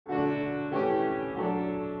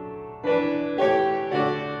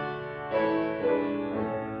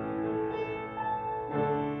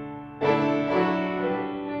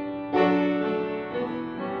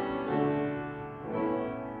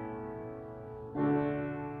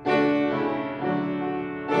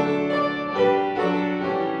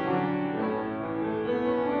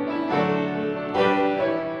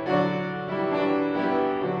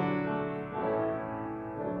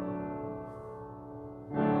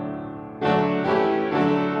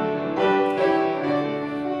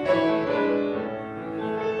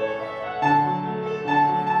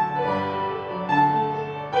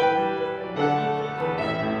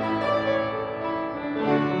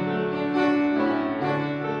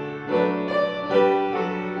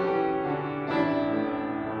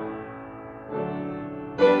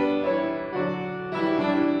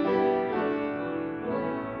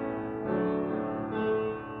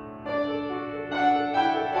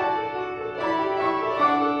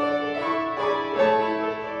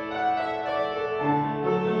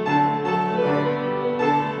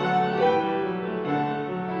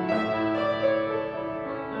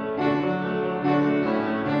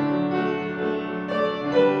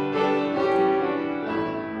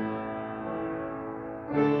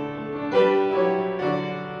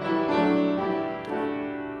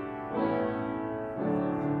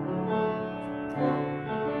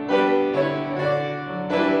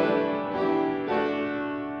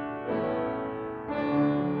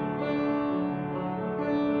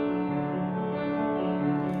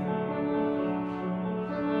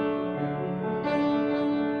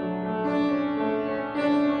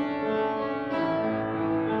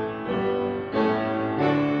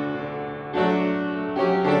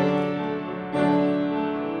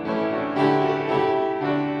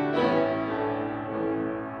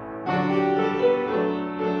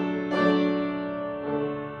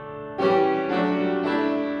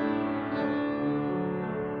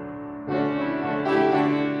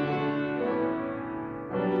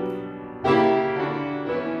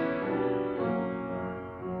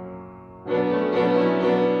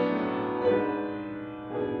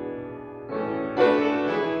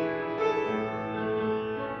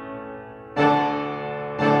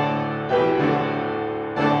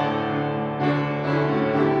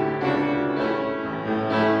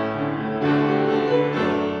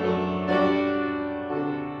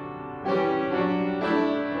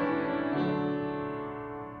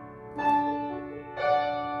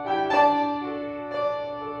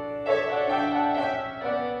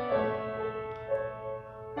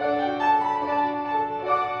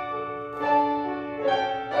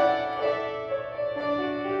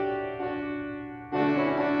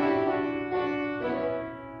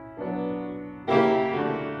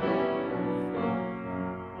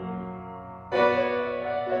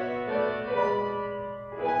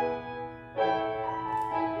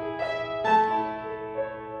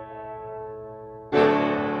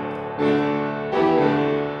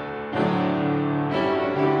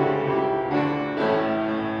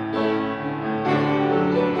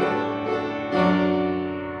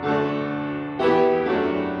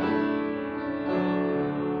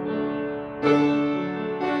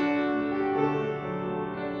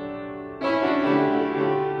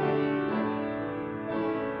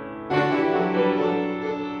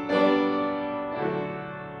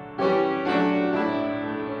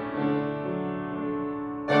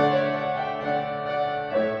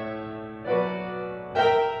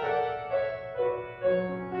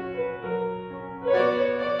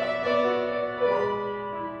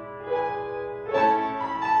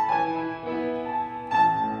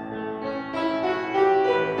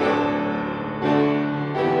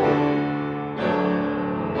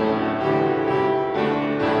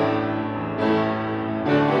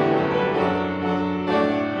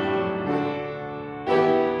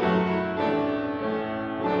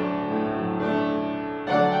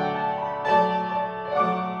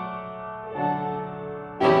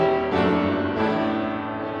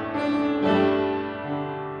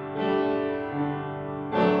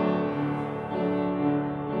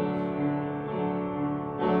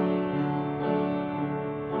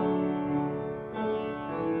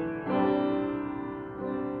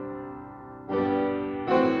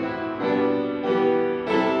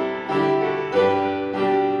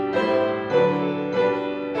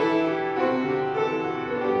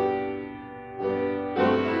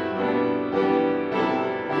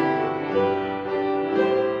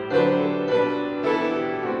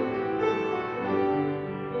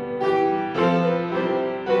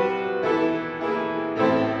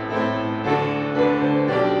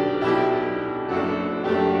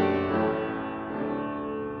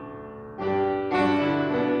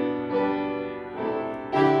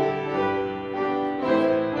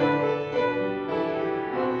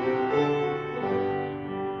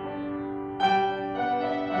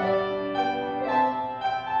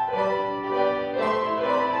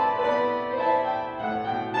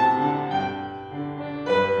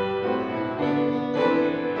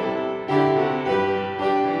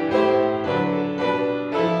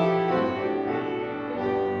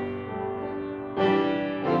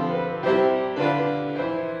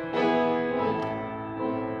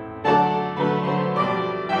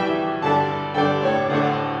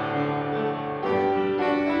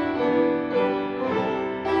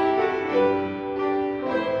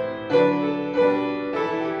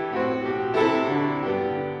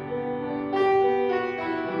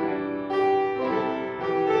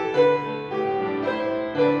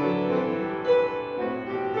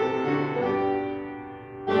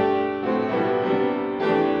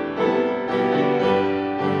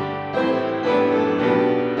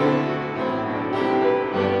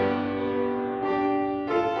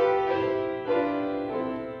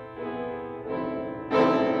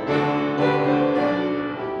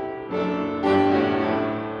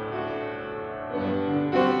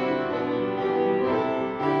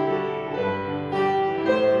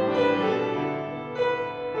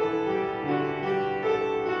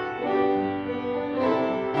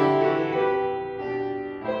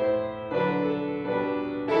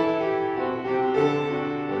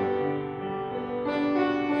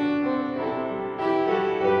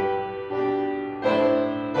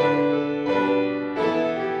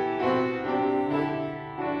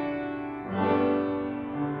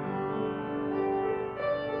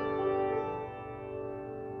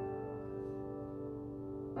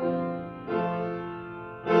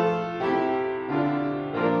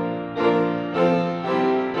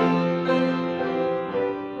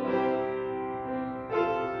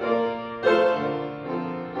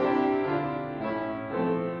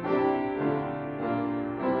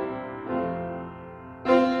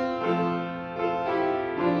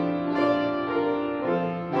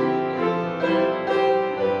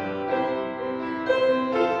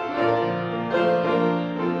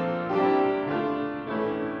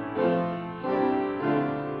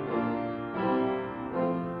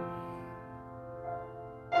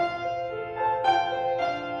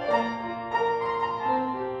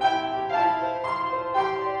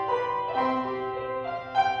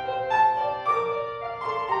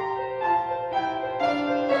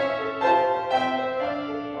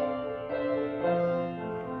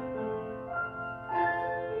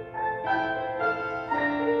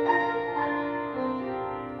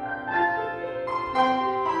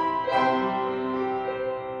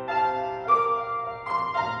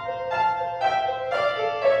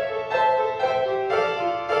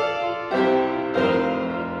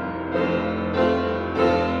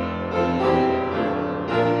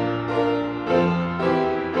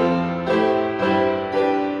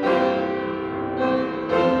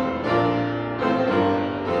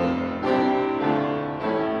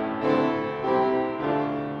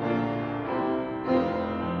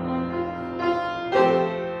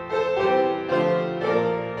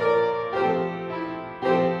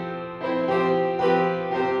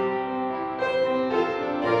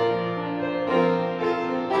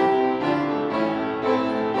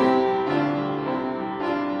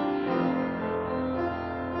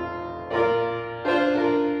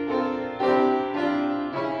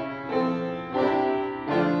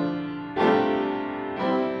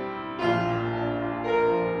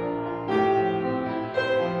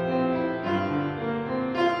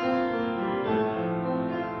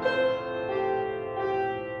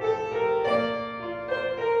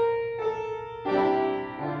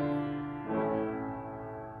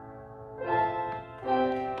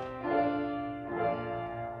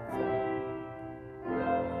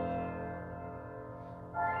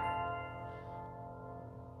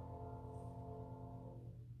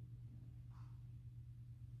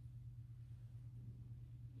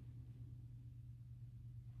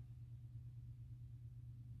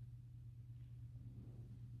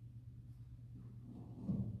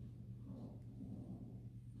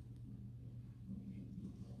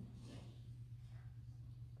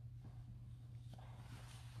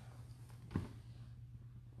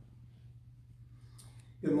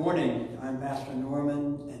Good morning. I'm Pastor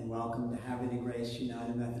Norman, and welcome to Having the Grace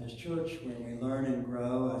United Methodist Church, where we learn and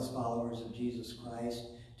grow as followers of Jesus Christ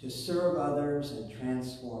to serve others and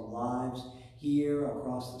transform lives here,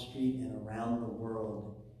 across the street, and around the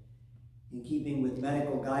world. In keeping with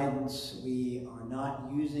medical guidance, we are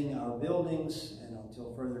not using our buildings, and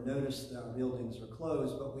until further notice, our buildings are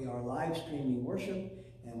closed, but we are live streaming worship,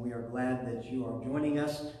 and we are glad that you are joining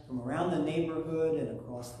us from around the neighborhood and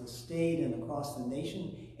across the state and across the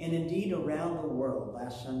nation, and indeed around the world.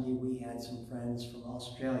 Last Sunday, we had some friends from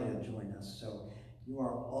Australia join us, so you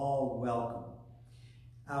are all welcome.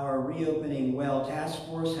 Our Reopening Well Task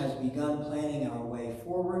Force has begun planning our way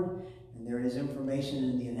forward, and there is information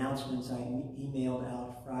in the announcements I emailed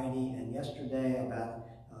out Friday and yesterday about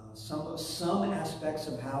some aspects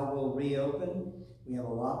of how we'll reopen. We have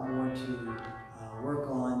a lot more to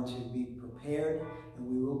work on to be prepared, and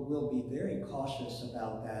we will be very cautious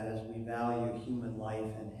about that as we value human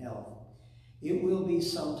life and health. It will be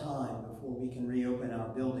some time before we can reopen our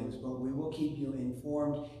buildings, but we will keep you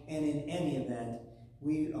informed, and in any event,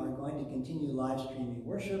 we are going to continue live streaming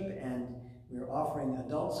worship, and we're offering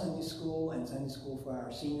adult Sunday school and Sunday school for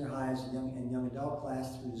our senior highs and young adult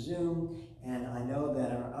class through Zoom, and I know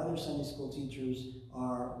that our other Sunday school teachers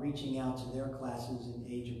are reaching out to their classes in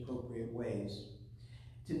age-appropriate ways.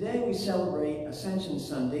 Today we celebrate Ascension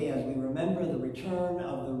Sunday as we remember the return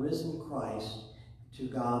of the risen Christ to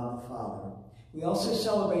God the Father. We also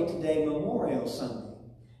celebrate today Memorial Sunday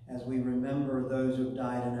as we remember those who have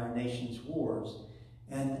died in our nation's wars.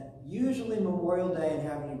 And usually Memorial Day in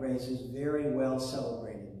Having Grace is very well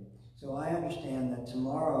celebrated. So I understand that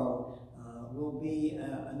tomorrow will be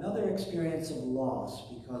another experience of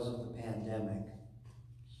loss because of the pandemic.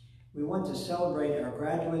 We want to celebrate our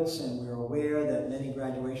graduates, and we're aware that many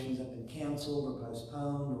graduations have been canceled or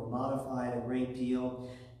postponed or modified a great deal.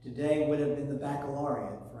 Today would have been the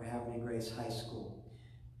baccalaureate for Having Grace High School.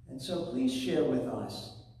 And so please share with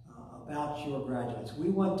us about your graduates. We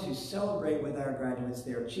want to celebrate with our graduates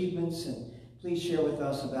their achievements, and please share with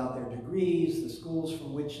us about their degrees, the schools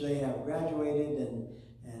from which they have graduated, and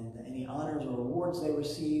any honors or awards they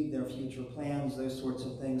received, their future plans, those sorts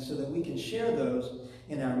of things, so that we can share those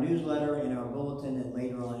in our newsletter, in our bulletin, and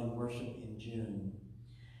later on in worship in June.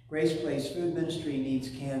 Grace Place Food Ministry needs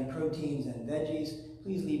canned proteins and veggies.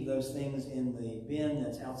 Please leave those things in the bin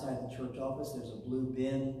that's outside the church office. There's a blue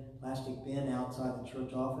bin, plastic bin outside the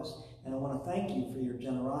church office. And I want to thank you for your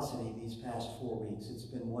generosity these past 4 weeks. It's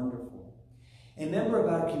been wonderful. A member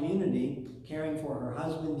of our community caring for her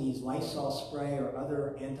husband needs Lysol spray or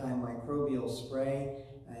other antimicrobial spray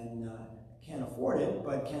and can't afford it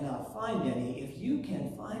but cannot find any. If you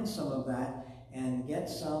can find some of that and get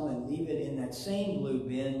some and leave it in that same blue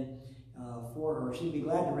bin for her, she'd be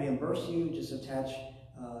glad to reimburse you. Just attach,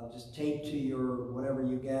 just tape to your whatever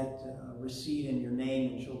you get, receipt and your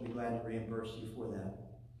name, and she'll be glad to reimburse you for that.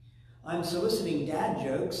 I'm soliciting dad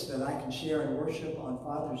jokes that I can share in worship on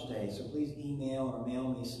Father's Day, so please email or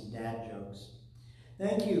mail me some dad jokes.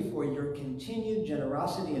 Thank you for your continued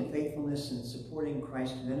generosity and faithfulness in supporting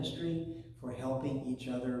Christ ministry, for helping each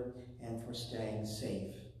other, and for staying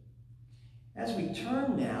safe. As we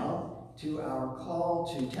turn now to our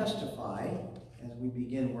call to testify as we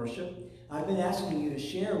begin worship, I've been asking you to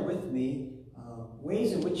share with me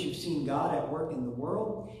ways in which you've seen God at work in the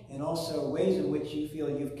world, and also ways in which you feel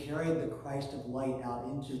you've carried the Christ of light out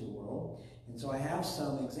into the world. And so I have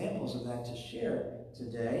some examples of that to share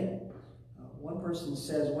today. One person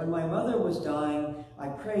says, when my mother was dying, I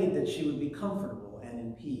prayed that she would be comfortable and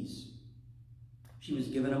in peace. She was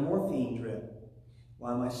given a morphine drip,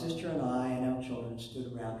 while my sister and I and our children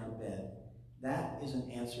stood around her bed. That is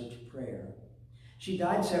an answer to prayer. She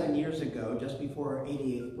died 7 years ago, just before her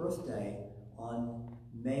 88th birthday, on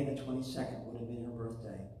May the 22nd, would have been her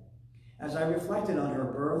birthday. As I reflected on her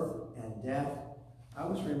birth and death, I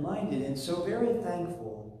was reminded and so very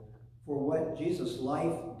thankful for what Jesus'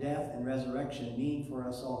 life, death, and resurrection mean for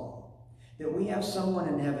us all. That we have someone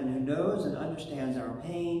in heaven who knows and understands our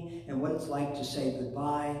pain and what it's like to say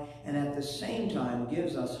goodbye, and at the same time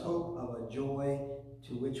gives us hope of a joy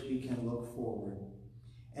to which we can look forward.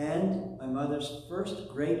 And my mother's first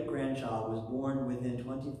great-grandchild was born within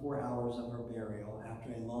 24 hours of her burial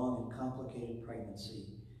after a long and complicated pregnancy,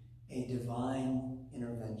 a divine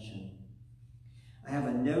intervention. I have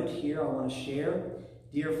a note here I want to share.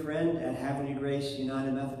 Dear friend at Having Grace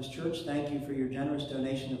United Methodist Church, thank you for your generous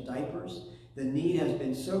donation of diapers. The need has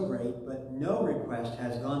been so great, but no request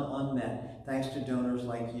has gone unmet thanks to donors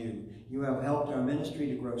like you. You have helped our ministry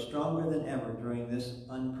to grow stronger than ever during this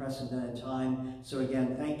unprecedented time. So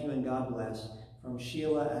again, thank you and God bless. From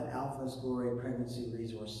Sheila at Alpha's Glory Pregnancy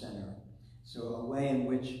Resource Center. So a way in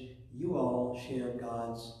which you all share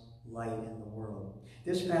God's light in the world.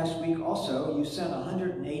 This past week also, you sent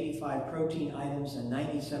 185 protein items and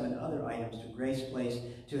 97 other items to Grace Place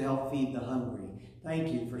to help feed the hungry.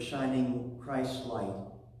 Thank you for shining Christ's light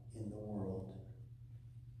in the world.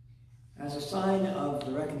 As a sign of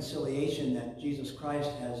the reconciliation that Jesus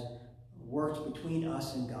Christ has worked between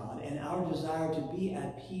us and God, and our desire to be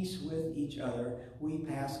at peace with each other, we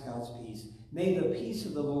pass God's peace. May the peace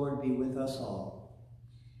of the Lord be with us all.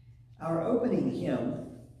 Our opening hymn,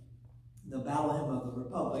 the Battle Hymn of the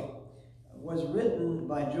Republic, was written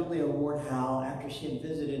by Julia Ward Howe after she had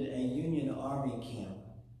visited a Union Army camp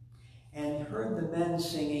and heard the men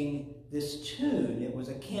singing this tune. It was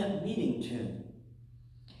a camp meeting tune.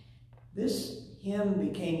 This hymn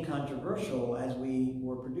became controversial as we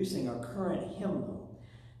were producing our current hymnal.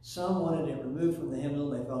 Some wanted it removed from the hymnal.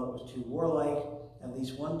 They felt it was too warlike. At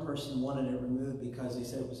least one person wanted it removed because they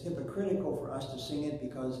said it was hypocritical for us to sing it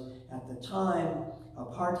because at the time,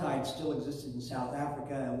 apartheid still existed in South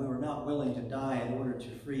Africa and we were not willing to die in order to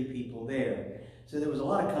free people there. So there was a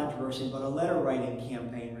lot of controversy, but a letter writing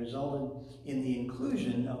campaign resulted in the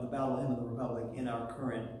inclusion of the Battle Hymn of the Republic in our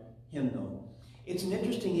current hymnal. It's an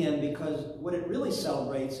interesting hymn because what it really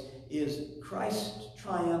celebrates is Christ's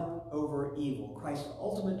triumph over evil, Christ's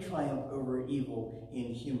ultimate triumph over evil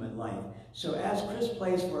in human life. So as Chris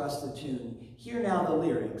plays for us the tune, hear now the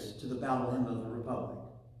lyrics to the Battle Hymn of the Republic.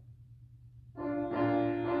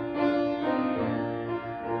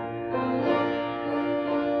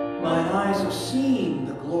 Mine eyes have seen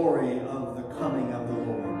the glory of the coming of the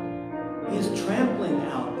Lord. He is trampling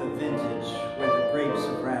out the vintage where the grapes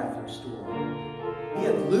of wrath are stored. He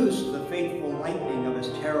hath loosed the faithful lightning of his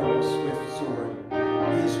terrible swift sword.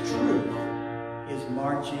 His truth is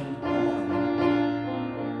marching on.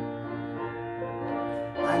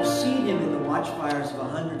 I've seen him in the watchfires of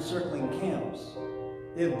 100 circling camps.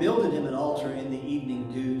 They have builded him an altar in the evening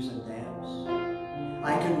dews and damps.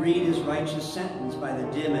 I can read his righteous sentence by the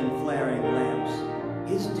dim and flaring lamps.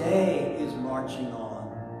 His day is marching on.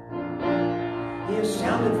 He has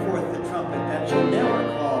sounded forth the trumpet that shall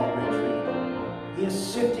never call retreat. He is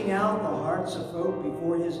sifting out the hearts of folk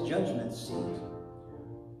before his judgment seat.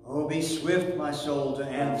 Oh, be swift, my soul, to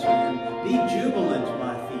answer him. Be jubilant,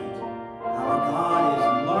 my feet. Our God is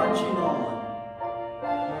marching on.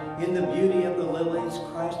 In the beauty of the lilies,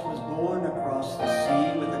 Christ was born across the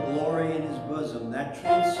sea with a glory in his bosom that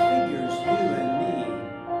transfigures you and me.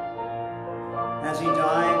 As he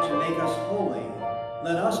died to make us holy,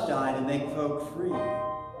 let us die to make folk free,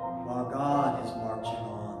 while God is marching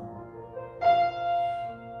on.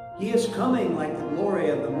 He is coming like the glory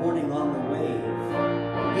of the morning on the wave.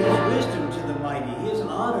 He is wisdom to the mighty. He is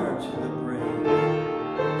honor to the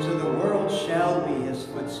brave. So the world shall be his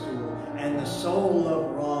footstool, and the soul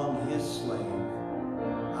of wrong his slave.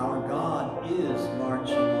 Our God is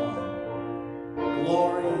marching on.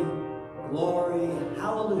 Glory, glory,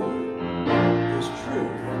 hallelujah. His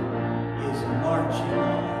truth is marching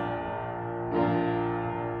on.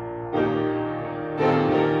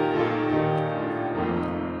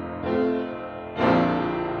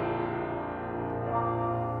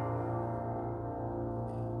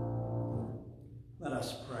 Let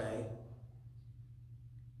us pray.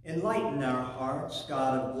 Enlighten our hearts,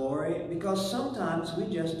 God of glory, because sometimes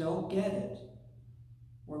we just don't get it.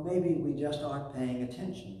 Or maybe we just aren't paying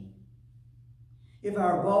attention. If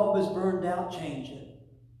our bulb is burned out, change it.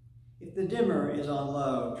 If the dimmer is on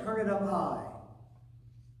low, turn it up high.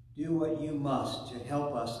 Do what you must to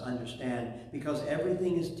help us understand, because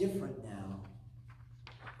everything is different now.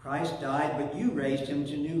 Christ died, but you raised him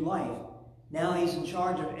to new life. Now he's in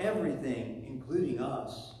charge of everything, including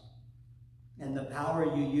us. And the power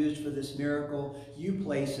you used for this miracle, you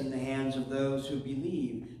place in the hands of those who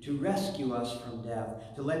believe, to rescue us from death,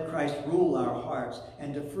 to let Christ rule our hearts,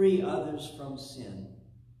 and to free others from sin.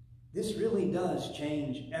 This really does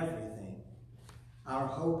change everything. Our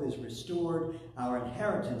hope is restored, our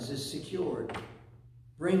inheritance is secured.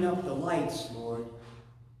 Bring up the lights, Lord.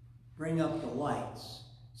 Bring up the lights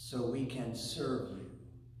so we can serve you.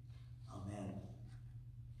 Amen.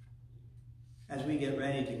 As we get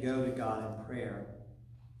ready to go to God in prayer,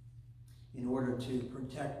 in order to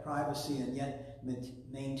protect privacy and yet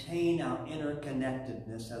maintain our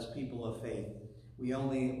interconnectedness as people of faith, we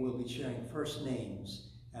only will be sharing first names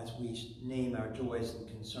as we name our joys and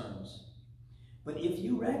concerns. But if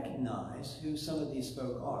you recognize who some of these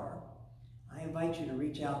folk are, I invite you to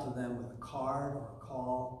reach out to them with a card or a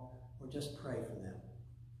call, or just pray for them.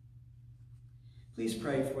 Please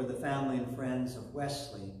pray for the family and friends of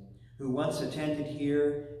Wesley, who once attended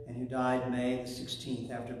here and who died May the 16th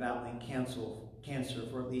after battling cancer cancer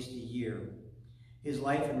for at least a year. His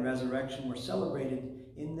life and resurrection were celebrated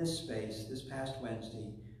in this space this past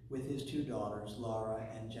Wednesday with his two daughters, Laura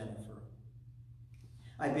and Jennifer.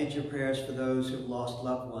 I bid your prayers for those who have lost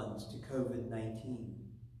loved ones to COVID-19.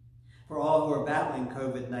 For all who are battling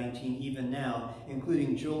COVID-19 even now,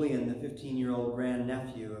 including Julian, the 15-year-old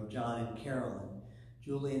grandnephew of John and Carolyn.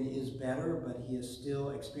 Julian is better, but he is still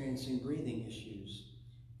experiencing breathing issues.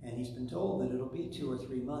 And he's been told that it'll be 2 or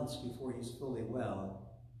 3 months before he's fully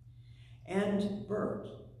well. And Bert,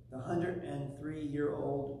 the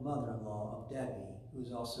 103-year-old mother-in-law of Debbie,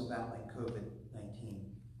 who's also battling COVID-19.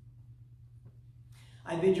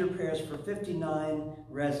 I bid your prayers for 59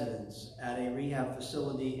 residents at a rehab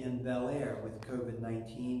facility in Bel Air with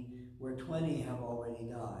COVID-19, where 20 have already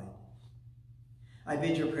died. I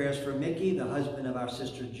bid your prayers for Mickey, the husband of our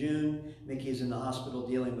sister June. Mickey is in the hospital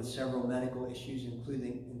dealing with several medical issues,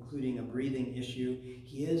 including a breathing issue.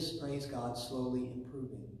 He is, praise God, slowly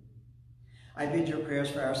improving. I bid your prayers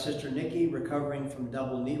for our sister Nikki, recovering from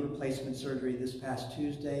double knee replacement surgery this past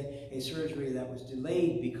Tuesday, a surgery that was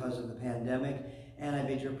delayed because of the pandemic. And I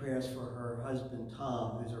bid your prayers for her husband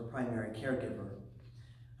Tom, who's her primary caregiver.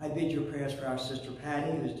 I bid your prayers for our sister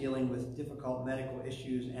Patty, who's dealing with difficult medical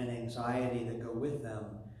issues and anxiety that go with them,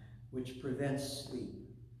 which prevents sleep.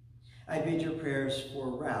 I bid your prayers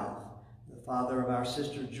for Ralph, the father of our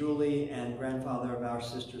sister Julie and grandfather of our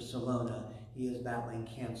sister Salona. He is battling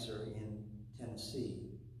cancer in Tennessee.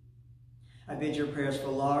 I bid your prayers for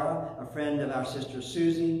Laura, a friend of our sister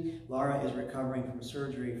Susie. Laura is recovering from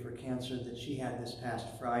surgery for cancer that she had this past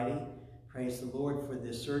Friday. Praise the Lord for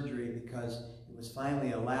this surgery because it was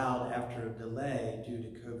finally allowed after a delay due to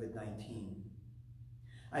COVID-19.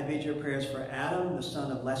 I bid your prayers for Adam, the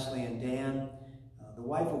son of Leslie and Dan. The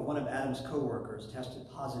wife of one of Adam's co-workers tested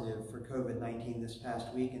positive for COVID-19 this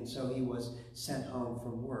past week, and so he was sent home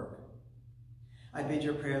from work. I bid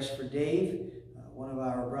your prayers for Dave, one of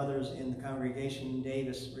our brothers in the congregation. Dave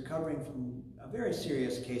is recovering from a very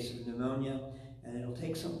serious case of pneumonia, and it'll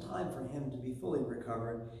take some time for him to be fully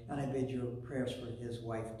recovered. And I bid your prayers for his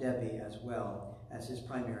wife, Debbie, as well as his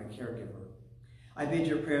primary caregiver. I bid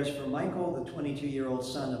your prayers for Michael, the 22-year-old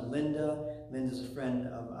son of Linda. Linda's a friend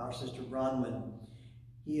of our sister Bronwyn.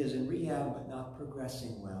 He is in rehab but not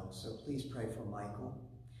progressing well, so please pray for Michael.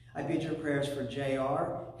 I bid your prayers for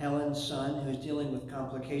J.R., Helen's son, who's dealing with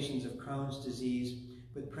complications of Crohn's disease,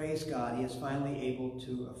 but praise God, he is finally able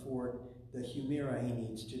to afford the Humira he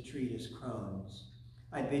needs to treat his Crohn's.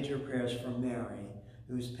 I bid your prayers for Mary,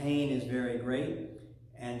 whose pain is very great,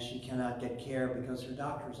 and she cannot get care because her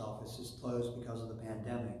doctor's office is closed because of the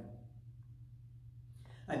pandemic.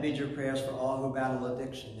 I bid your prayers for all who battle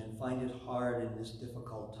addiction and find it hard in this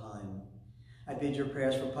difficult time. I bid your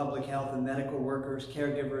prayers for public health and medical workers,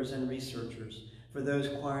 caregivers, and researchers, for those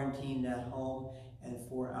quarantined at home, and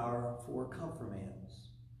for our 4 confirmands.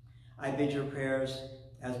 I bid your prayers,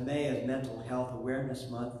 as May is Mental Health Awareness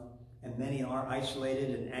Month, and many are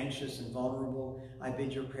isolated and anxious and vulnerable. I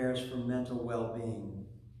bid your prayers for mental well-being.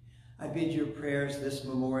 I bid your prayers this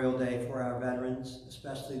Memorial Day for our veterans,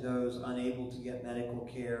 especially those unable to get medical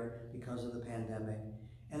care because of the pandemic.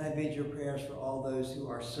 And I bid your prayers for all those who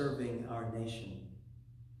are serving our nation.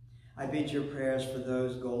 I bid your prayers for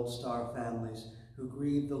those Gold Star families who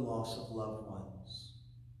grieve the loss of loved ones.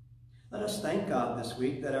 Let us thank God this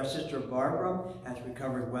week that our sister Barbara has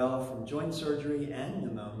recovered well from joint surgery and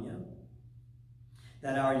pneumonia,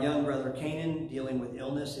 that our young brother Canaan, dealing with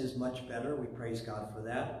illness, is much better. We praise God for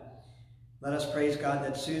that. Let us praise God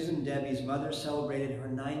that Susan, Debbie's mother, celebrated her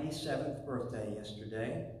 97th birthday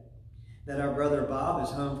yesterday, that our brother Bob is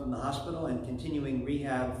home from the hospital and continuing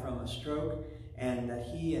rehab from a stroke, and that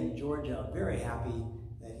he and Georgia are very happy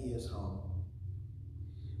that he is home.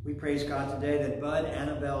 We praise God today that Bud,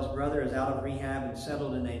 Annabelle's brother, is out of rehab and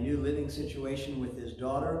settled in a new living situation with his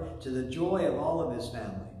daughter, to the joy of all of his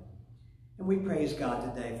family. And we praise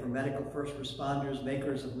God today for medical first responders,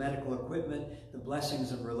 makers of medical equipment, the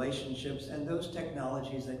blessings of relationships, and those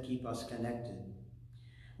technologies that keep us connected.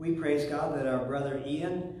 We praise God that our brother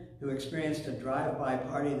Ian, who experienced a drive-by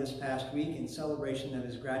party this past week in celebration of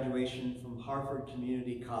his graduation from Harvard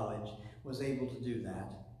Community College, was able to do that.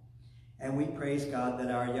 And we praise God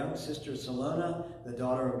that our young sister Salona, the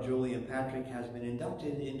daughter of Julie and Patrick, has been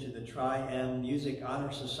inducted into the Tri-M Music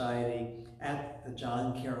Honor Society at the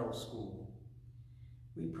John Carroll School.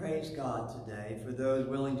 We praise God today for those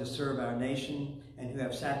willing to serve our nation and who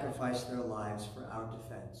have sacrificed their lives for our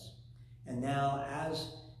defense. And now,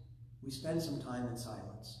 as we spend some time in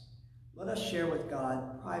silence, let us share with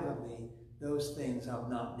God privately those things I've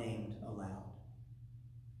not named aloud.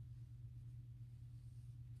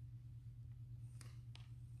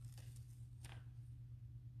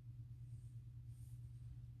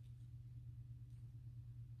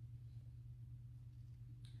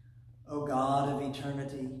 O God of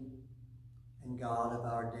eternity and God of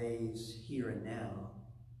our days here and now,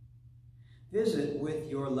 visit with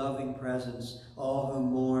your loving presence all who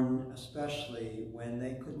mourn, especially when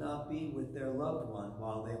they could not be with their loved one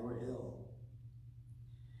while they were ill.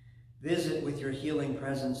 Visit with your healing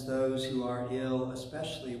presence those who are ill,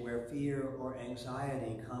 especially where fear or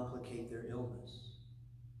anxiety complicate their illness.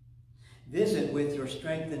 Visit with your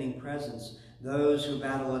strengthening presence those who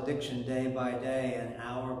battle addiction day by day and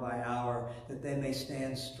hour by hour, that they may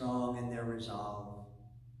stand strong in their resolve.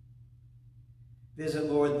 Visit,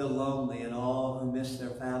 Lord, the lonely and all who miss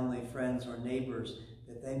their family, friends, or neighbors,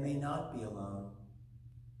 that they may not be alone.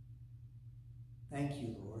 Thank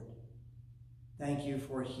you, Lord. Thank you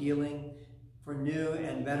for healing, for new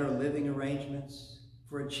and better living arrangements,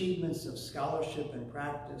 for achievements of scholarship and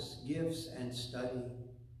practice, gifts and study.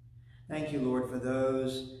 Thank you, Lord, for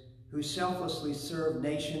those who selflessly serve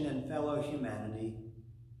nation and fellow humanity,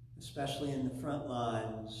 especially in the front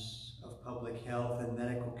lines of public health and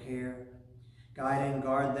medical care. Guide and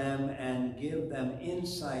guard them and give them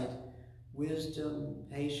insight, wisdom,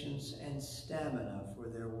 patience, and stamina for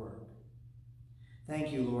their work.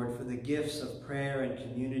 Thank you, Lord, for the gifts of prayer and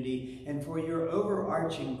community and for your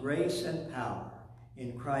overarching grace and power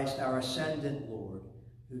in Christ, our ascendant Lord,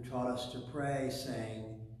 who taught us to pray,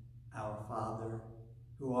 saying, Our Father,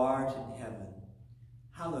 who art in heaven,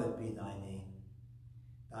 hallowed be thy name.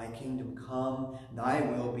 Thy kingdom come, thy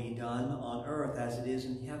will be done on earth as it is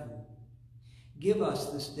in heaven. Give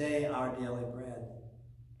us this day our daily bread,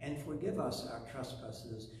 and forgive us our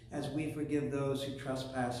trespasses as we forgive those who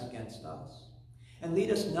trespass against us. And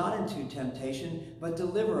lead us not into temptation, but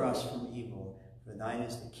deliver us from evil. For thine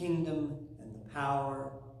is the kingdom, and the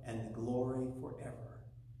power, and the glory forever.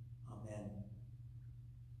 Amen.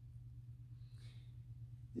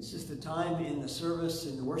 This is the time in the service,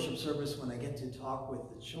 in the worship service, when I get to talk with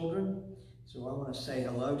the children. So I want to say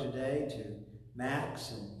hello today to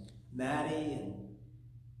Max and Maddie and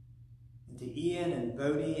to Ian and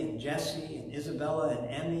Bodie and Jesse and Isabella and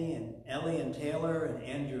Emmy and Ellie and Taylor and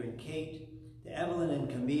Andrew and Kate, to Evelyn and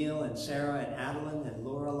Camille and Sarah and Adeline and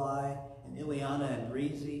Lorelei and Ileana and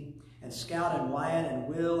Breezy and Scout and Wyatt and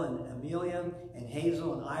Will and Amelia and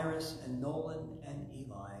Hazel and Iris and Nolan and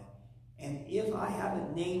Eli. And if I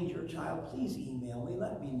haven't named your child, please email me,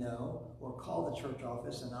 let me know, or call the church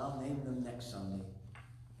office and I'll name them next Sunday.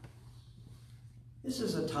 This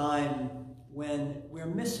is a time when we're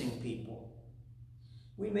missing people.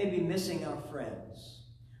 We may be missing our friends,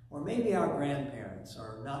 or maybe our grandparents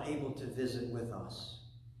are not able to visit with us,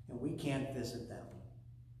 and we can't visit them.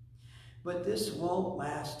 But this won't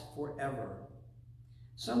last forever.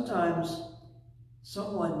 Sometimes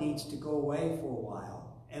someone needs to go away for a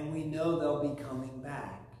while, and we know they'll be coming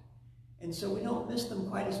back. And so we don't miss them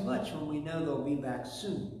quite as much when we know they'll be back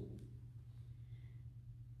soon.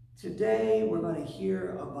 Today, we're going to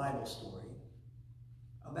hear a Bible story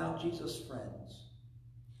about Jesus' friends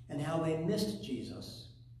and how they missed Jesus,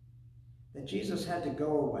 that Jesus had to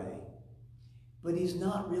go away, but he's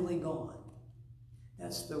not really gone.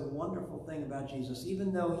 That's the wonderful thing about Jesus.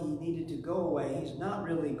 Even though he needed to go away, he's not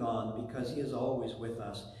really gone because he is always with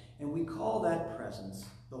us. And we call that presence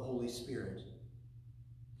the Holy Spirit.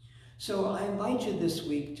 So I invite you this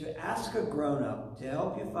week to ask a grown-up to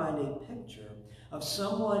help you find a picture of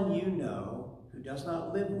someone you know who does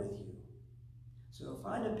not live with you. So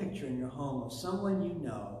find a picture in your home of someone you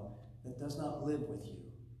know that does not live with you.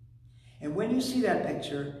 And when you see that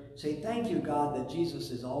picture, say, thank you, God, that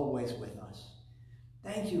Jesus is always with us.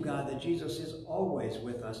 Thank you, God, that Jesus is always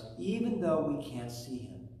with us, even though we can't see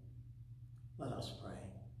him. Let us pray.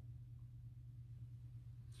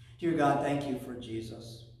 Dear God, thank you for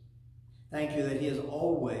Jesus. Thank you that he is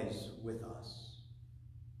always with us.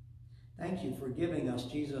 Thank you for giving us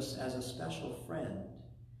Jesus as a special friend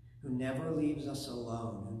who never leaves us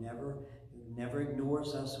alone, who never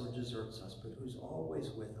ignores us or deserts us, but who's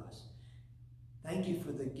always with us. Thank you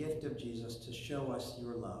for the gift of Jesus to show us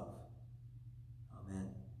your love. Amen.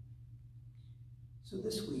 So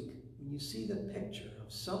this week, when you see the picture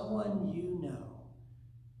of someone you know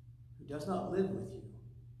who does not live with you,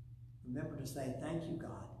 remember to say, thank you,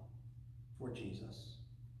 God, for Jesus,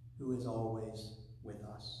 who is always with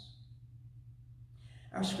us.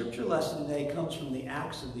 Our scripture lesson today comes from the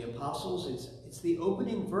Acts of the Apostles. It's the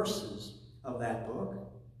opening verses of that book,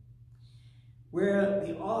 where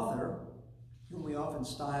the author, whom we often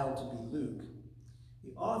style to be Luke,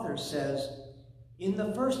 the author says, in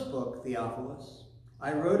the first book, Theophilus,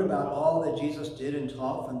 I wrote about all that Jesus did and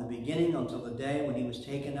taught from the beginning until the day when he was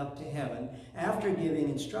taken up to heaven, after giving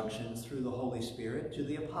instructions through the Holy Spirit to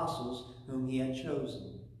the apostles whom he had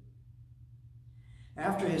chosen.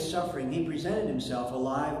 After his suffering, he presented himself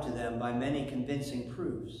alive to them by many convincing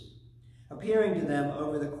proofs, appearing to them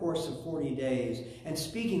over the course of 40 days and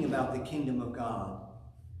speaking about the kingdom of God.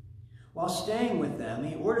 While staying with them,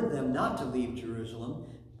 he ordered them not to leave Jerusalem,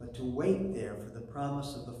 but to wait there for the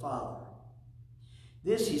promise of the Father.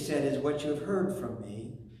 This, he said, is what you have heard from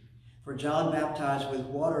me. For John baptized with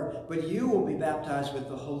water, but you will be baptized with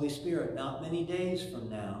the Holy Spirit not many days from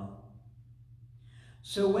now.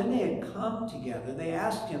 So when they had come together, they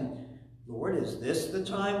asked him, Lord, is this the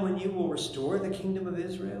time when you will restore the kingdom of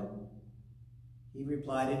Israel? He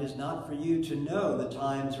replied, it is not for you to know the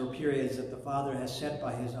times or periods that the Father has set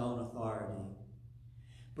by his own authority.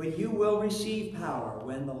 But you will receive power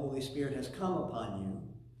when the Holy Spirit has come upon you,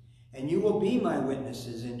 and you will be my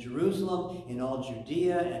witnesses in Jerusalem, in all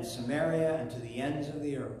Judea and Samaria, and to the ends of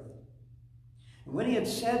the earth. And when he had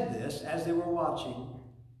said this, as they were watching,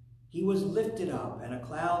 he was lifted up, and a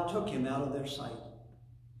cloud took him out of their sight.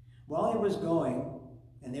 While he was going,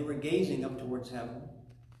 and they were gazing up towards heaven,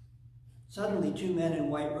 suddenly 2 men in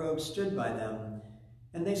white robes stood by them,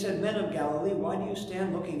 and they said, Men of Galilee, why do you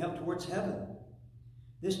stand looking up towards heaven?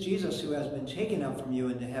 This Jesus who has been taken up from you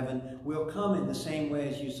into heaven will come in the same way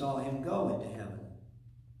as you saw him go into heaven.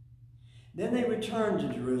 Then they returned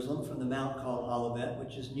to Jerusalem from the mount called Olivet,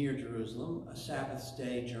 which is near Jerusalem, a Sabbath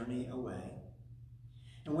day journey away.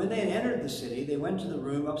 And when they had entered the city, they went to the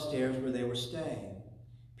room upstairs where they were staying.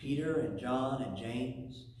 Peter and John and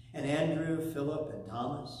James, and Andrew, Philip and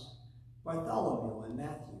Thomas, Bartholomew and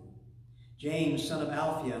Matthew, James, son of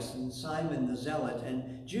Alphaeus, and Simon the Zealot,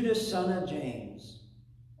 and Judas, son of James.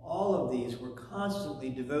 All of these were constantly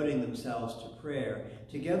devoting themselves to prayer,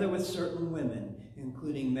 together with certain women,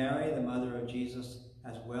 including Mary, the mother of Jesus,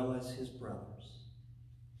 as well as his brothers.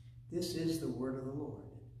 This is the word of the Lord.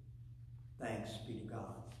 Thanks be to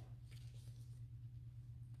God.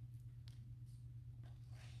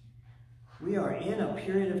 We are in a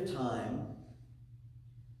period of time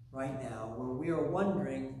right now where we are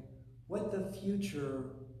wondering what the future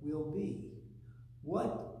will be,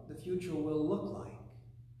 what the future will look like,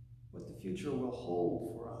 what the future will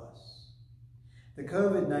hold for us. The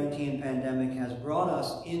COVID-19 pandemic has brought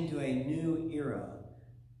us into a new era.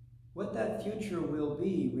 What that future will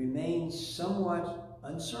be remains somewhat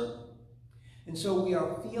uncertain. And so we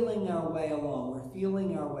are feeling our way along. We're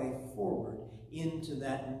feeling our way forward into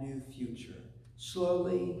that new future.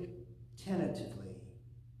 Slowly, tentatively,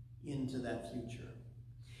 into that future.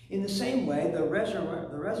 In the same way, the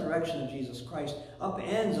resurrection of Jesus Christ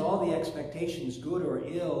upends all the expectations, good or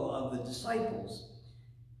ill, of the disciples.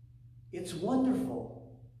 It's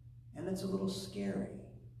wonderful, and it's a little scary.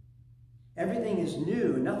 Everything is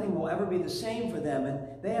new. Nothing will ever be the same for them,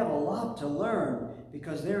 and they have a lot to learn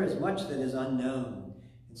because there is much that is unknown.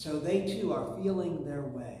 And so they too are feeling their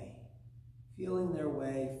way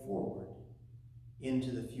forward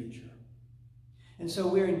into the future. And so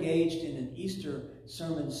we're engaged in an Easter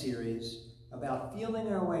sermon series about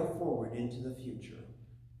feeling our way forward into the future.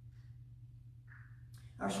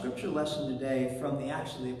 Our scripture lesson today from the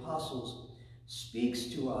Acts of the Apostles speaks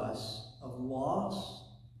to us of loss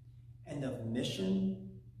and of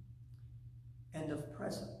mission and of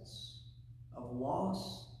presence. Of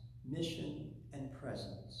loss, mission, and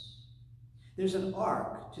presence. There's an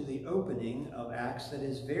arc to the opening of Acts that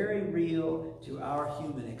is very real to our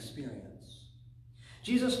human experience.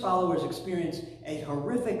 Jesus' followers experience a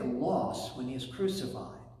horrific loss when he is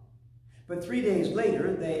crucified. But 3 days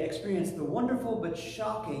later, they experience the wonderful but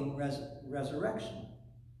shocking resurrection.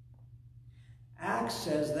 Acts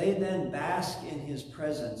says they then bask in his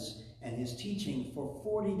presence and his teaching for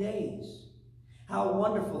 40 days. How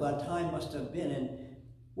wonderful that time must have been, and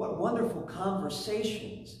what wonderful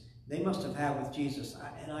conversations they must have had with Jesus.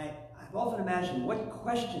 I've often imagined what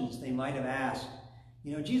questions they might have asked.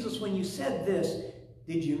 You know, Jesus, when you said this,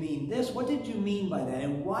 did you mean this? What did you mean by that?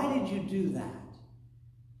 And why did you do that?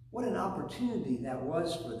 What an opportunity that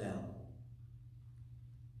was for them.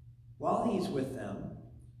 While he's with them,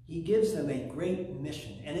 he gives them a great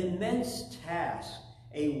mission, an immense task,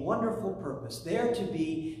 a wonderful purpose. They're to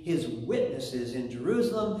be his witnesses in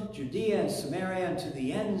Jerusalem, Judea, and Samaria, and to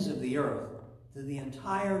the ends of the earth, to the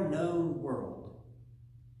entire known world.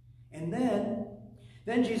 And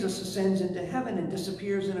then Jesus ascends into heaven and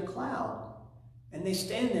disappears in a cloud. And they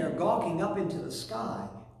stand there gawking up into the sky,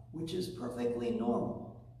 which is perfectly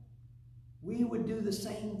normal. We would do the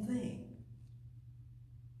same thing.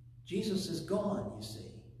 Jesus is gone, you see.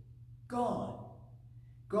 Gone.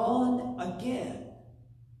 Gone again.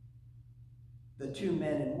 The 2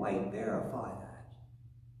 men in white verify that.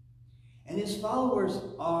 And his followers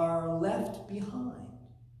are left behind,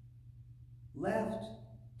 left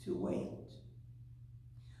to wait.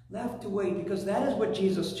 Left to wait, because that is what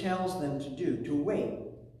Jesus tells them to do, to wait.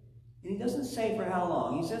 And he doesn't say for how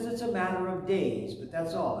long. He says it's a matter of days, but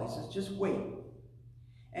that's all. He says just wait.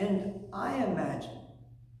 And I imagine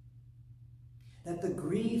that the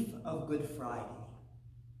grief of Good Friday,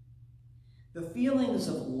 the feelings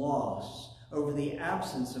of loss over the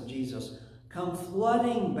absence of Jesus, come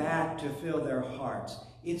flooding back to fill their hearts.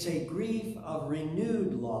 It's a grief of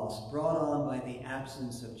renewed loss brought on by the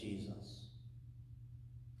absence of Jesus.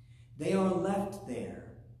 They are left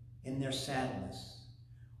there in their sadness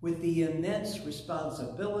with the immense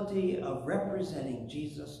responsibility of representing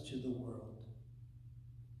Jesus to the world.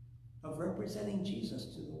 Of representing Jesus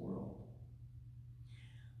to the world.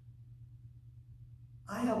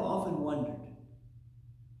 I have often wondered,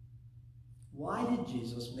 why did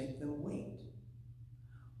Jesus make them wait?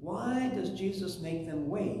 Why does Jesus make them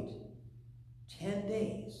wait 10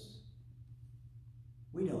 days?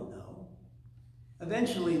 We don't know.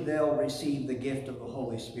 Eventually they'll receive the gift of the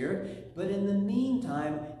Holy Spirit, but in the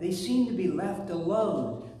meantime, they seem to be left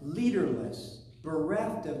alone, leaderless,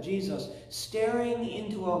 bereft of Jesus, staring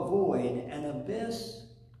into a void, an abyss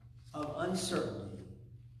of uncertainty.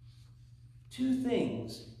 Two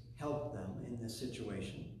things help them in this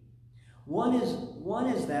situation. One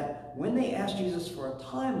is that when they ask Jesus for a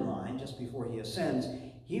timeline just before he ascends,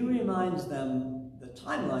 he reminds them the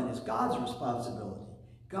timeline is God's responsibility.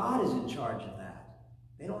 God is in charge of that.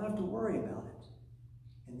 They don't have to worry about it.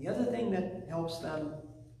 And the other thing that helps them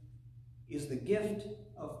is the gift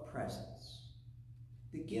of presence.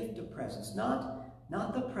 The gift of presence. Not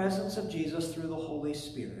the presence of Jesus through the Holy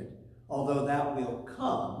Spirit, although that will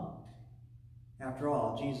come. After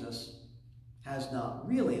all, Jesus has not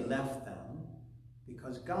really left them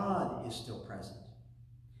because God is still present.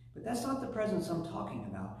 But that's not the presence I'm talking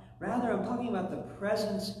about. Rather, I'm talking about the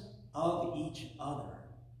presence of each other.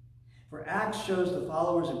 For Acts shows the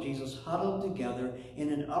followers of Jesus huddled together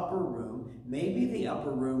in an upper room, maybe the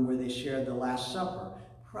upper room where they shared the Last Supper,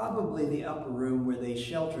 probably the upper room where they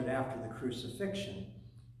sheltered after the crucifixion.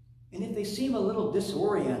 And if they seem a little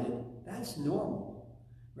disoriented, that's normal.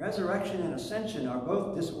 Resurrection and ascension are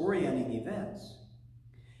both disorienting events.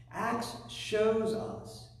 Acts shows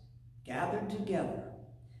us, gathered together,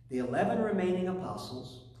 the 11 remaining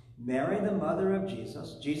apostles, Mary, the mother of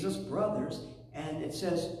Jesus, Jesus' brothers, and it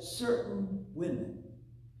says certain women.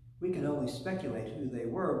 We can only speculate who they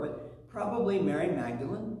were, but probably Mary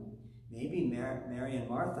Magdalene, maybe Mary and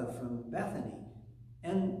Martha from Bethany,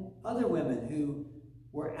 and other women who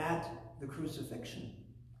were at the crucifixion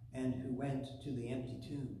and who went to the empty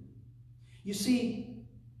tomb. You see,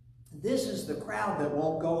 this is the crowd that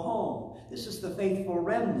won't go home. This is the faithful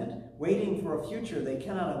remnant waiting for a future they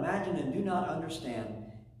cannot imagine and do not understand,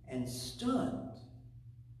 and stunned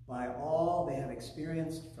by all they have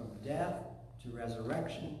experienced from death to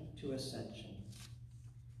resurrection to ascension.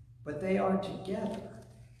 But they are together.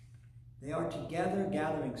 They are together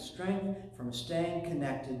gathering strength from staying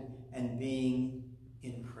connected and being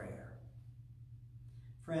in prayer.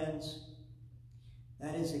 Friends,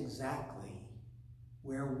 that is exactly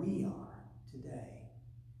where we are today.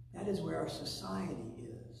 That is where our society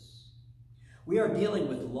is. We are dealing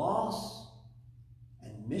with loss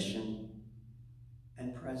and mission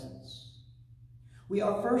and presence. We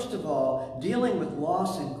are, first of all, dealing with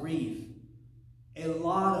loss and grief, a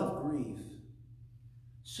lot of grief.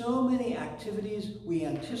 So many activities we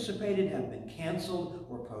anticipated have been canceled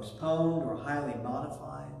or postponed or highly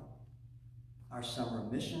modified. Our summer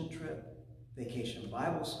mission trip, vacation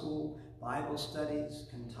Bible school, Bible studies,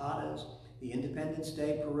 cantatas, the Independence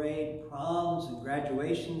Day parade, proms and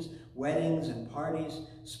graduations, weddings and parties,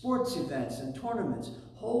 sports events and tournaments,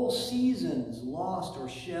 whole seasons lost or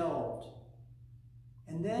shelved.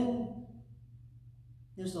 And then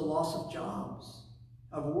there's the loss of jobs,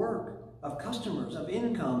 of work, of customers, of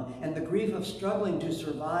income, and the grief of struggling to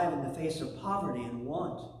survive in the face of poverty and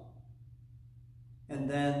want. And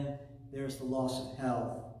then there's the loss of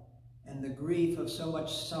health and the grief of so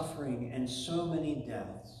much suffering and so many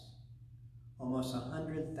deaths. Almost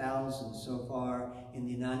 100,000 so far in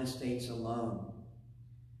the United States alone.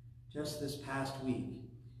 Just this past week,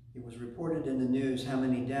 it was reported in the news how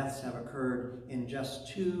many deaths have occurred in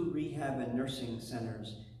just 2 rehab and nursing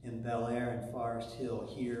centers in Bel Air and Forest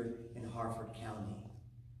Hill here in Harford County.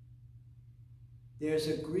 There's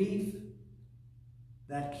a grief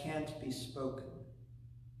that can't be spoken.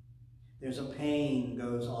 There's a pain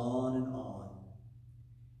goes on and on.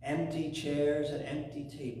 Empty chairs at empty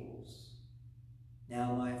tables.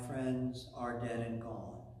 Now my friends are dead and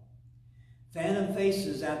gone. Phantom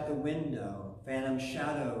faces at the window, phantom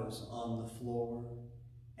shadows on the floor.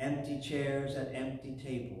 Empty chairs at empty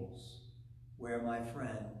tables. where my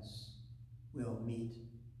friends will meet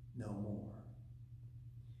no more.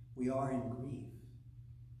 We are in grief.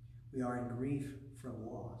 We are in grief from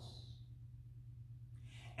loss.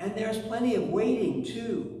 And there's plenty of waiting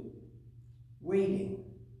too. Waiting.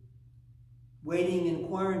 Waiting in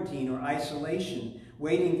quarantine or isolation.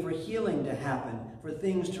 Waiting for healing to happen, for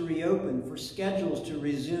things to reopen, for schedules to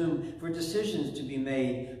resume, for decisions to be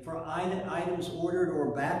made, for items ordered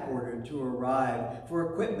or back-ordered to arrive,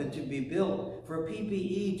 for equipment to be built, for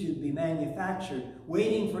PPE to be manufactured,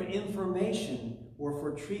 waiting for information or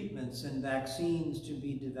for treatments and vaccines to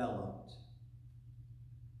be developed.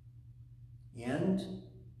 And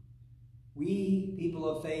we, people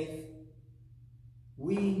of faith,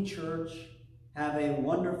 we, church, have a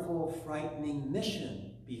wonderful, frightening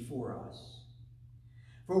mission before us.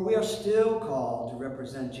 For we are still called to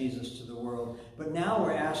represent Jesus to the world, but now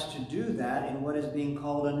we're asked to do that in what is being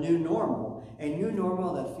called a new normal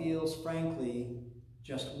that feels, frankly,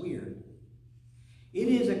 just weird. It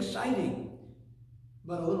is exciting,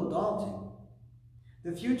 but a little daunting.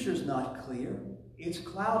 The future's not clear. It's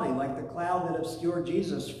cloudy, like the cloud that obscured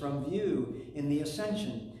Jesus from view in the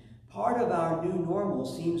Ascension. Part of our new normal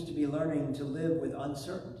seems to be learning to live with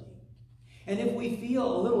uncertainty. And if we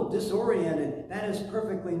feel a little disoriented, that is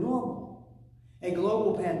perfectly normal. A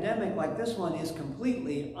global pandemic like this one is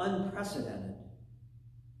completely unprecedented.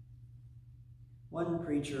 One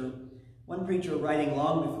preacher writing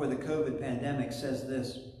long before the COVID pandemic says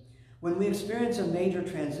this: when we experience a major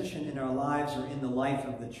transition in our lives or in the life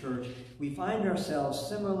of the church, we find ourselves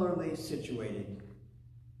similarly situated.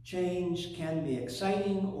 Change can be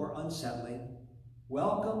exciting or unsettling,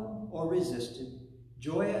 welcome or resisted,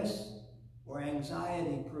 joyous or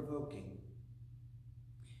anxiety-provoking.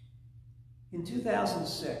 In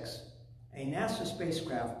 2006, a NASA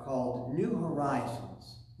spacecraft called New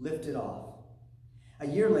Horizons lifted off. A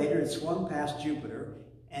year later, it swung past Jupiter,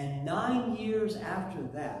 and 9 years after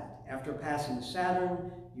that, after passing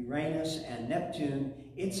Saturn, Uranus, and Neptune,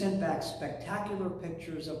 it sent back spectacular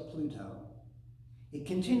pictures of Pluto. It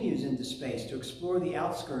continues into space to explore the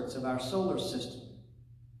outskirts of our solar system.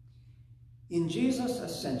 In Jesus'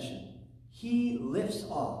 ascension, he lifts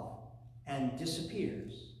off and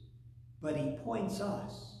disappears, but he points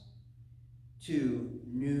us to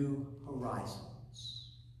new horizons.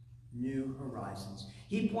 New horizons.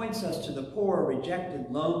 He points us to the poor, rejected,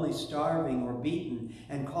 lonely, starving, or beaten,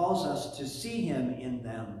 and calls us to see him in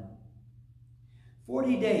them.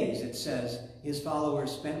 40 days, it says, his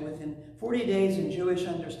followers spent with him. 40 days in Jewish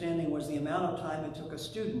understanding was the amount of time it took a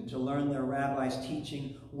student to learn their rabbi's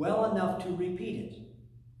teaching well enough to repeat it.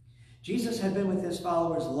 Jesus had been with his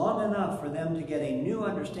followers long enough for them to get a new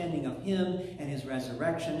understanding of him and his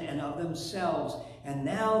resurrection and of themselves, and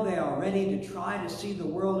now they are ready to try to see the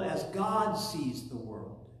world as God sees the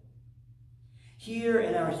world. Here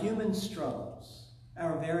in our human struggles,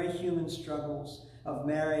 our very human struggles, of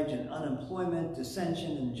marriage and unemployment,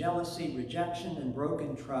 dissension and jealousy, rejection and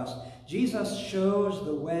broken trust, Jesus shows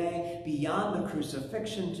the way beyond the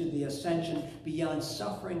crucifixion to the ascension, beyond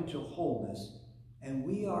suffering to wholeness. And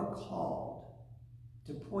we are called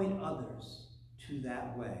to point others to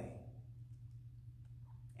that way.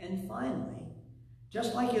 And finally,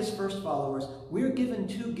 just like his first followers, we're given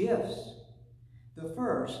two gifts. The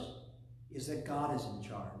first is that God is in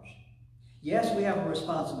charge. Yes, we have a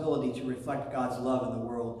responsibility to reflect God's love in the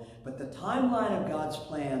world, but the timeline of God's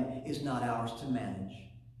plan is not ours to manage.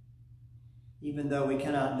 Even though we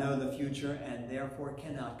cannot know the future and therefore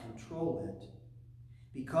cannot control it,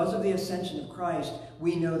 because of the ascension of Christ,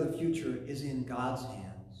 we know the future is in God's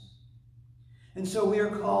hands. And so we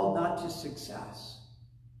are called not to success,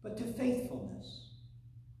 but to faithfulness.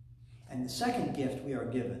 And the second gift we are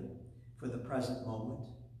given for the present moment,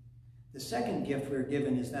 the second gift we're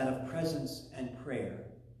given is that of presence and prayer.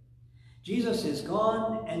 Jesus is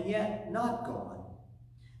gone and yet not gone.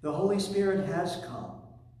 The Holy Spirit has come.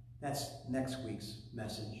 That's next week's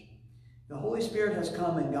message. The Holy Spirit has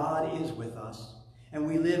come and God is with us, and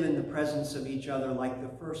we live in the presence of each other like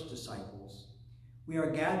the first disciples. We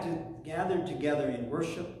are gathered together in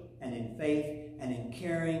worship and in faith and in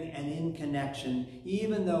caring and in connection,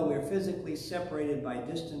 even though we're physically separated by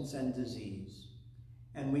distance and disease.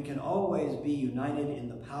 And we can always be united in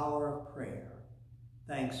the power of prayer.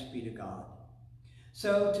 Thanks be to God.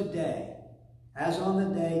 So today, as on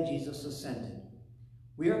the day Jesus ascended,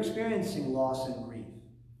 we are experiencing loss and grief.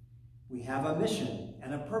 We have a mission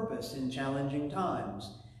and a purpose in challenging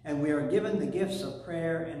times, and we are given the gifts of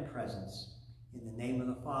prayer and presence. In the name of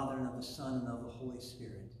the Father, and of the Son, and of the Holy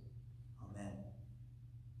Spirit. Amen.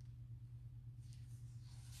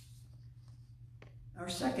 Our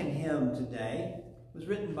second hymn today was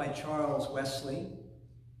written by Charles Wesley,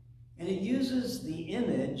 and it uses the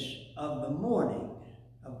image of the morning,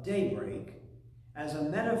 of daybreak, as a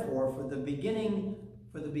metaphor for the beginning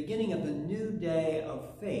of the new day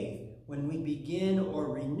of faith when we begin or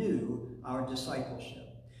renew our discipleship.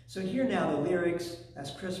 So hear now the lyrics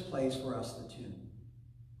as Chris plays for us the tune.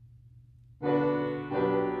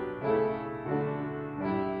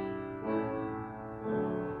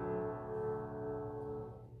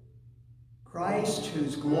 Christ,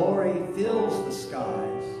 whose glory fills the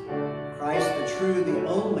skies, Christ the true, the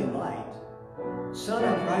only light, Son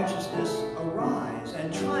of righteousness, arise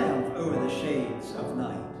and triumph over the shades of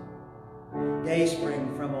night.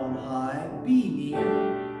 Dayspring from on high, be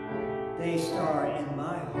near, day star in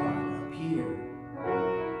my heart appear.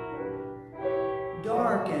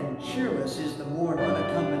 Dark and cheerless is the morn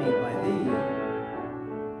unaccompanied by thee.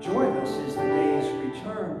 Joyless is the day's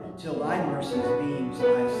return, till thy mercy's beams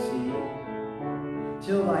I see.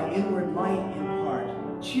 Till thy inward light impart,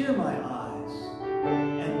 cheer my eyes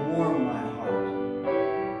and warm my heart.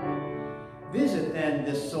 Visit then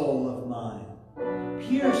this soul of mine,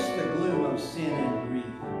 pierce the gloom of sin and grief.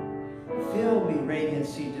 Fill me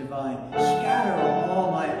radiancy divine, scatter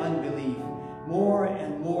all my unbelief. More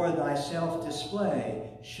and more thyself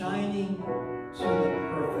display, shining to the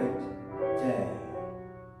perfect day.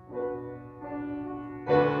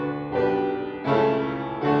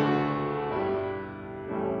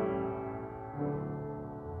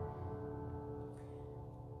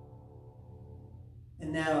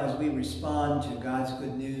 And now, as we respond to God's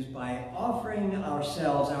good news by offering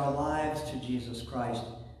ourselves, our lives to Jesus Christ,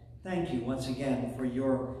 thank you once again for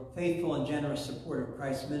your faithful and generous support of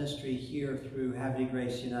Christ's ministry here through Havre de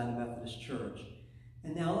Grace United Methodist Church.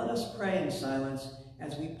 And now let us pray in silence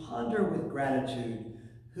as we ponder with gratitude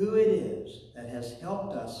who it is that has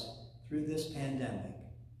helped us through this pandemic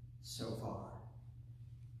so far.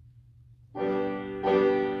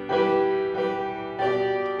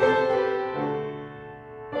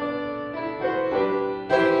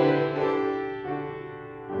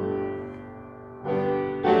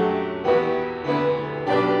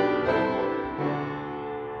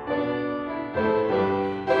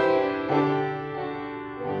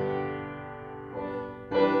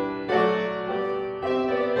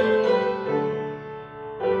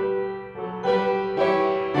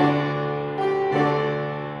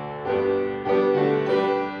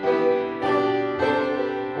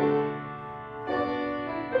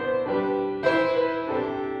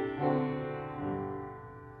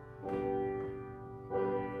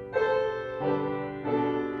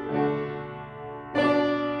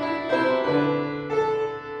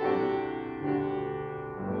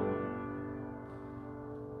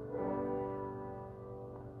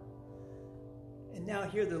 Now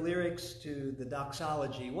hear the lyrics to the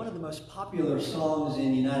doxology, one of the most popular songs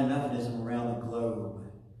in United Methodism around the globe.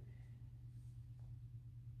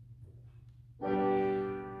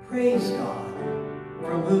 Praise God,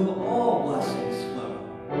 from whom all blessings flow.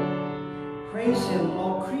 Praise him,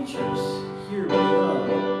 all creatures here below.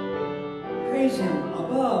 Praise him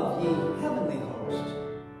above, ye heavenly host.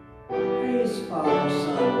 Praise Father,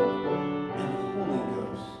 Son, and Holy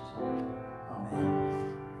Ghost. Amen.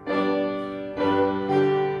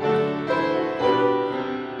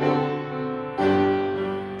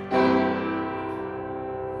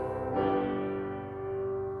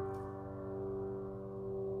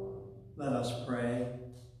 Let us pray.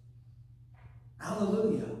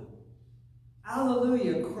 Alleluia.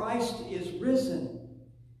 Alleluia, Christ is risen.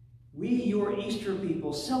 We, your Easter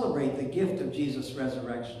people, celebrate the gift of Jesus'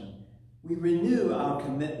 resurrection. We renew our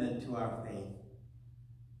commitment to our faith.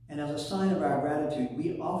 And as a sign of our gratitude,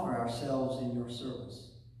 we offer ourselves in your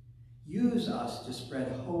service. Use us to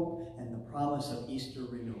spread hope and the promise of Easter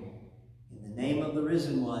renewal. In the name of the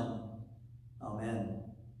risen one, amen.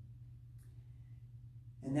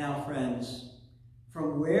 And now, friends,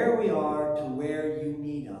 from where we are to where you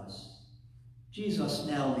need us, Jesus,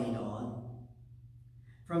 now lead on.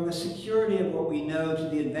 From the security of what we know to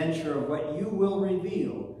the adventure of what you will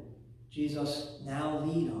reveal, Jesus, now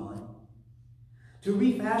lead on. To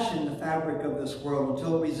refashion the fabric of this world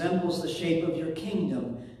until it resembles the shape of your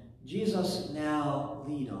kingdom, Jesus, now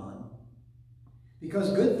lead on.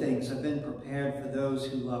 Because good things have been prepared for those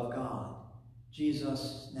who love God,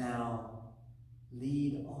 Jesus, now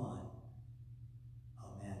lead on.